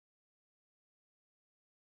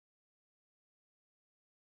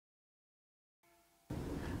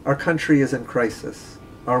Our country is in crisis,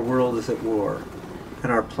 our world is at war,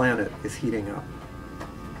 and our planet is heating up.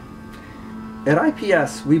 At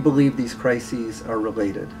IPS, we believe these crises are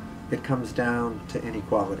related. It comes down to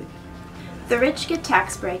inequality. The rich get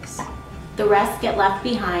tax breaks. The rest get left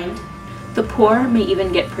behind. The poor may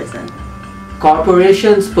even get prison.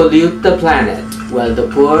 Corporations pollute the planet, while the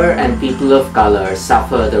poor and people of color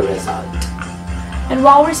suffer the result. And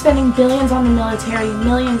while we're spending billions on the military,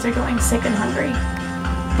 millions are going sick and hungry.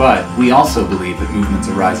 But we also believe that movements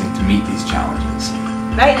are rising to meet these challenges.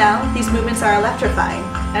 Right now, these movements are electrifying,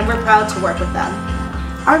 and we're proud to work with them.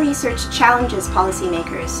 Our research challenges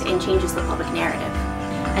policymakers and changes the public narrative.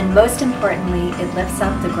 And most importantly, it lifts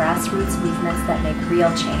up the grassroots movements that make real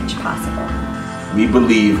change possible. We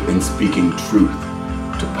believe in speaking truth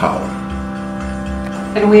to power.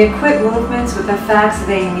 And we equip movements with the facts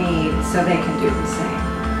they need so they can do the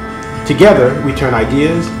same. Together, we turn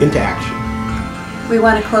ideas into action. We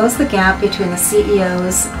want to close the gap between the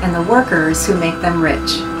CEOs and the workers who make them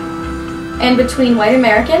rich. And between white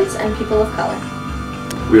Americans and people of color.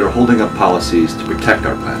 We are holding up policies to protect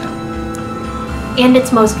our planet. And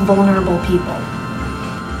its most vulnerable people.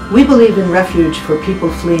 We believe in refuge for people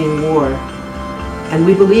fleeing war. And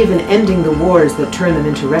we believe in ending the wars that turn them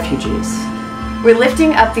into refugees. We're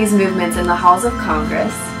lifting up these movements in the halls of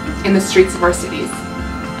Congress, in the streets of our cities,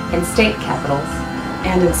 in state capitals,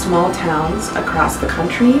 and in small towns across the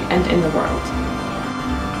country and in the world.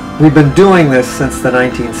 We've been doing this since the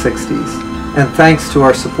 1960s, and thanks to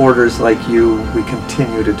our supporters like you, we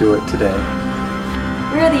continue to do it today.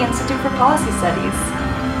 We're the Institute for Policy Studies.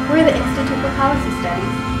 We're the Institute for Policy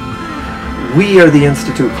Studies. We are the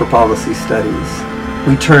Institute for Policy Studies.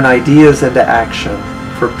 We turn ideas into action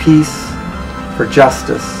for peace, for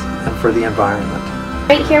justice, and for the environment.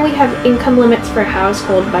 Right here we have income limits for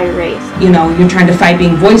household by race. You know, you're trying to fight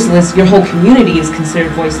being voiceless, your whole community is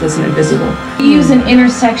considered voiceless and invisible. We use an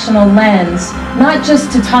intersectional lens, not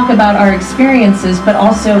just to talk about our experiences, but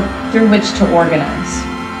also through which to organize.